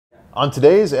On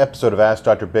today's episode of Ask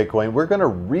Dr. Bitcoin, we're going to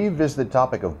revisit the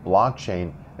topic of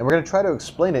blockchain, and we're going to try to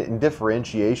explain it in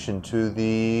differentiation to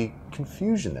the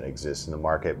confusion that exists in the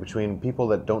market between people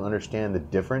that don't understand the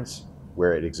difference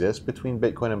where it exists between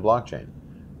Bitcoin and blockchain.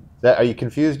 Are you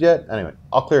confused yet? Anyway,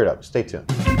 I'll clear it up. Stay tuned.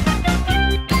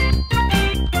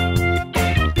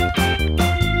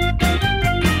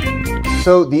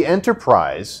 So the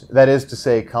enterprise, that is to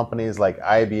say companies like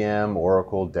IBM,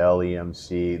 Oracle, Dell,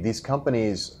 EMC, these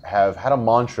companies have had a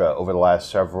mantra over the last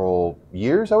several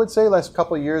years, I would say, last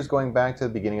couple of years going back to the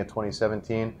beginning of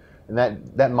 2017. And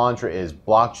that mantra is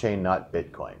blockchain, not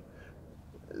Bitcoin.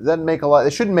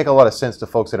 It shouldn't make a lot of sense to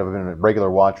folks that have been a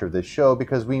regular watcher of this show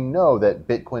because we know that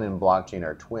Bitcoin and blockchain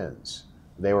are twins.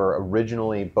 They were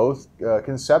originally both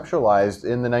conceptualized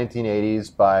in the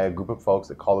 1980s by a group of folks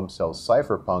that call themselves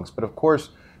cypherpunks, but of course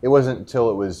it wasn't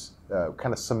until it was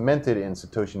kind of cemented in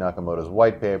Satoshi Nakamoto's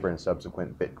white paper and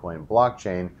subsequent Bitcoin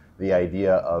blockchain, the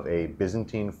idea of a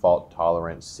Byzantine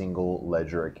fault-tolerant single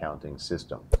ledger accounting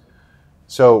system.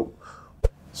 So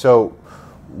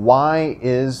why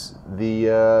is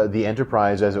the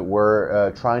enterprise, as it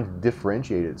were, trying to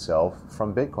differentiate itself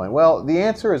from Bitcoin? Well, the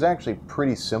answer is actually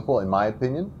pretty simple, in my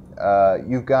opinion.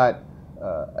 You've got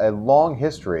a long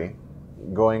history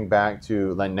going back to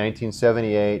like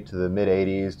 1978 to the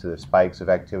mid-80s, to the spikes of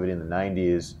activity in the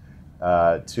 90s,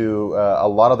 to a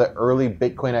lot of the early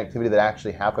Bitcoin activity that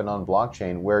actually happened on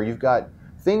blockchain, where you've got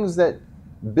things that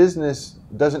business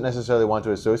doesn't necessarily want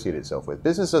to associate itself with.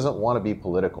 Business doesn't want to be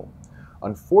political.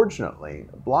 Unfortunately,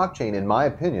 blockchain, in my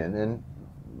opinion, and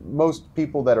most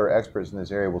people that are experts in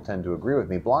this area will tend to agree with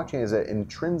me, blockchain is an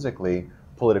intrinsically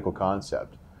political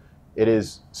concept. It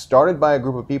is started by a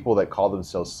group of people that call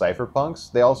themselves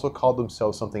cypherpunks. They also called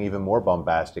themselves something even more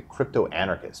bombastic,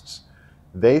 crypto-anarchists.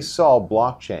 They saw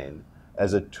blockchain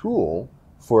as a tool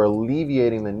for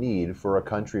alleviating the need for a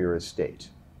country or a state.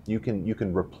 You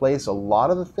can replace a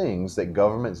lot of the things that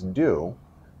governments do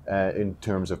in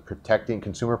terms of protecting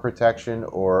consumer protection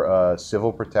or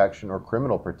civil protection or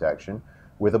criminal protection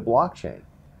with a blockchain.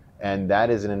 And that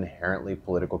is an inherently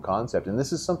political concept. And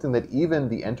this is something that even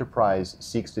the enterprise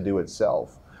seeks to do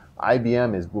itself.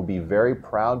 IBM will be very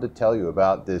proud to tell you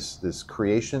about this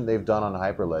creation they've done on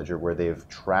Hyperledger where they've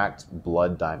tracked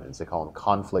blood diamonds. They call them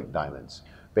conflict diamonds.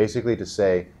 Basically to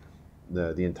say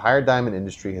the entire diamond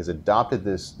industry has adopted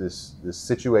this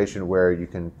situation where you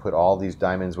can put all these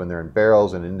diamonds when they're in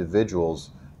barrels and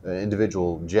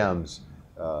individual gems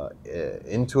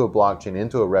into a blockchain,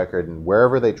 into a record, and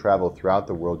wherever they travel throughout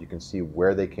the world, you can see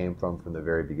where they came from the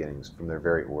very beginnings, from their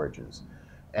very origins.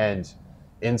 And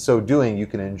in so doing, you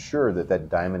can ensure that that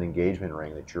diamond engagement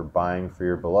ring that you're buying for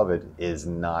your beloved is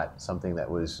not something that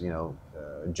was,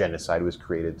 genocide was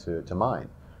created to mine,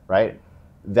 right?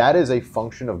 That is a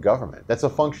function of government. That's a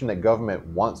function that government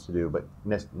wants to do, but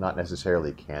not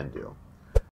necessarily can do.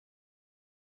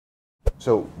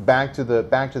 So back to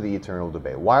the eternal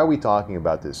debate. Why are we talking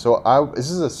about this? So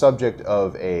this is a subject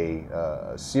of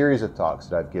a series of talks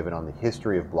that I've given on the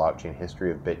history of blockchain, history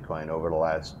of Bitcoin over the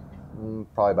last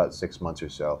probably about 6 months or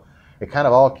so. It kind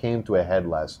of all came to a head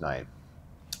last night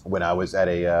when I was at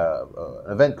an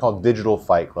event called Digital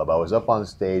Fight Club. I was up on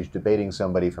stage debating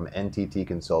somebody from NTT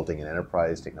Consulting, an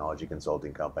enterprise technology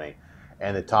consulting company,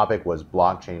 and the topic was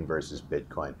blockchain versus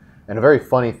Bitcoin. And a very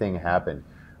funny thing happened.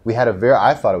 We had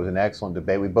I thought it was an excellent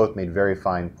debate. We both made very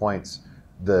fine points.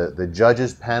 The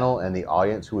judges panel and the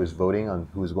audience who was voting on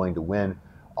who was going to win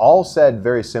all said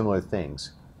very similar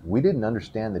things. We didn't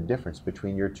understand the difference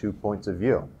between your 2 points of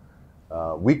view.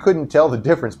 We couldn't tell the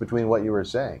difference between what you were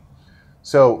saying.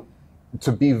 So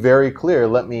to be very clear,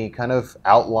 let me kind of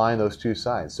outline those two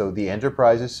sides. So the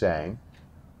enterprise is saying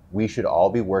we should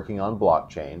all be working on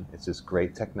blockchain. It's this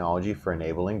great technology for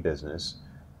enabling business.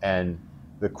 And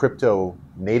the crypto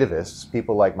nativists,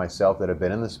 people like myself that have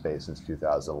been in the space since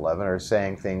 2011, are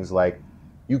saying things like,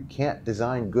 you can't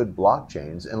design good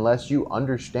blockchains unless you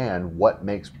understand what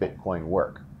makes Bitcoin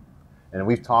work. And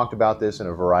we've talked about this in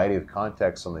a variety of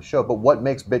contexts on the show, but what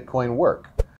makes Bitcoin work?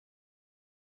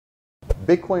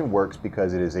 Bitcoin works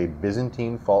because it is a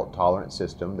Byzantine fault-tolerant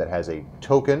system that has a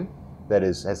token that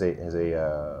has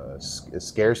a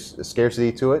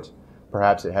scarcity to it.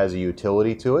 Perhaps it has a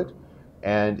utility to it,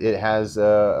 and it has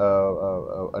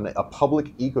a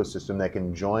public ecosystem that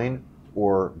can join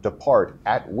or depart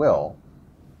at will.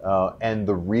 And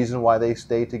the reason why they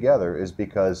stay together is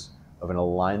because of an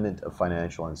alignment of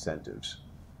financial incentives.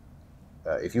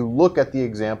 If you look at the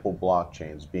example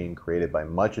blockchains being created by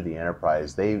much of the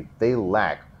enterprise, they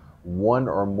lack one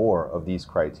or more of these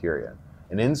criteria.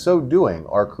 And in so doing,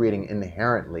 are creating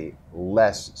inherently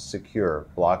less secure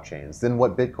blockchains than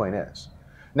what Bitcoin is.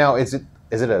 Now, is it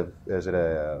Is it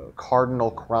a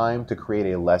cardinal crime to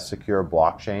create a less secure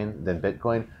blockchain than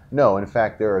Bitcoin? No, in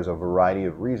fact, there is a variety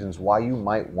of reasons why you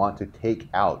might want to take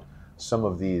out some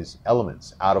of these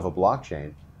elements out of a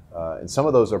blockchain. And some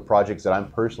of those are projects that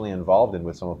I'm personally involved in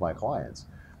with some of my clients.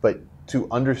 But to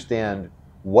understand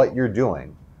what you're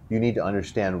doing, you need to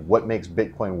understand what makes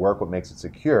Bitcoin work, what makes it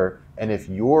secure, and if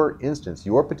your instance,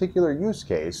 your particular use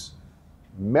case,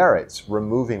 merits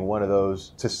removing one of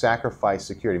those to sacrifice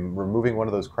security, removing one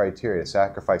of those criteria to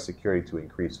sacrifice security to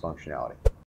increase functionality.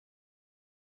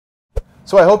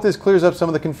 So I hope this clears up some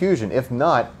of the confusion. If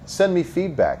not, send me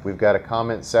feedback. We've got a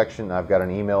comment section. I've got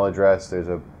an email address. There's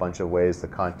a bunch of ways to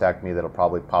contact me that'll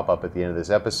probably pop up at the end of this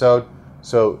episode.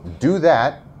 So do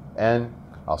that, and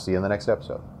I'll see you in the next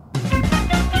episode.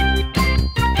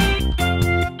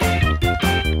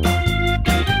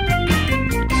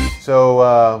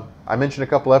 So I mentioned a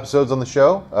couple episodes on the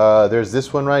show. There's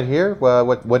this one right here,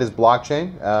 what is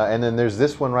blockchain? And then there's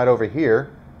this one right over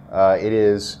here. It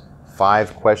is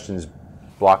 5 questions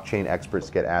blockchain experts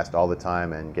get asked all the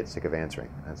time and get sick of answering.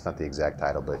 That's not the exact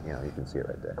title, but you know, you can see it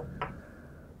right there.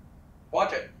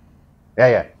 Watch it.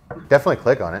 Yeah, definitely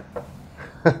click on it.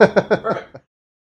 Perfect.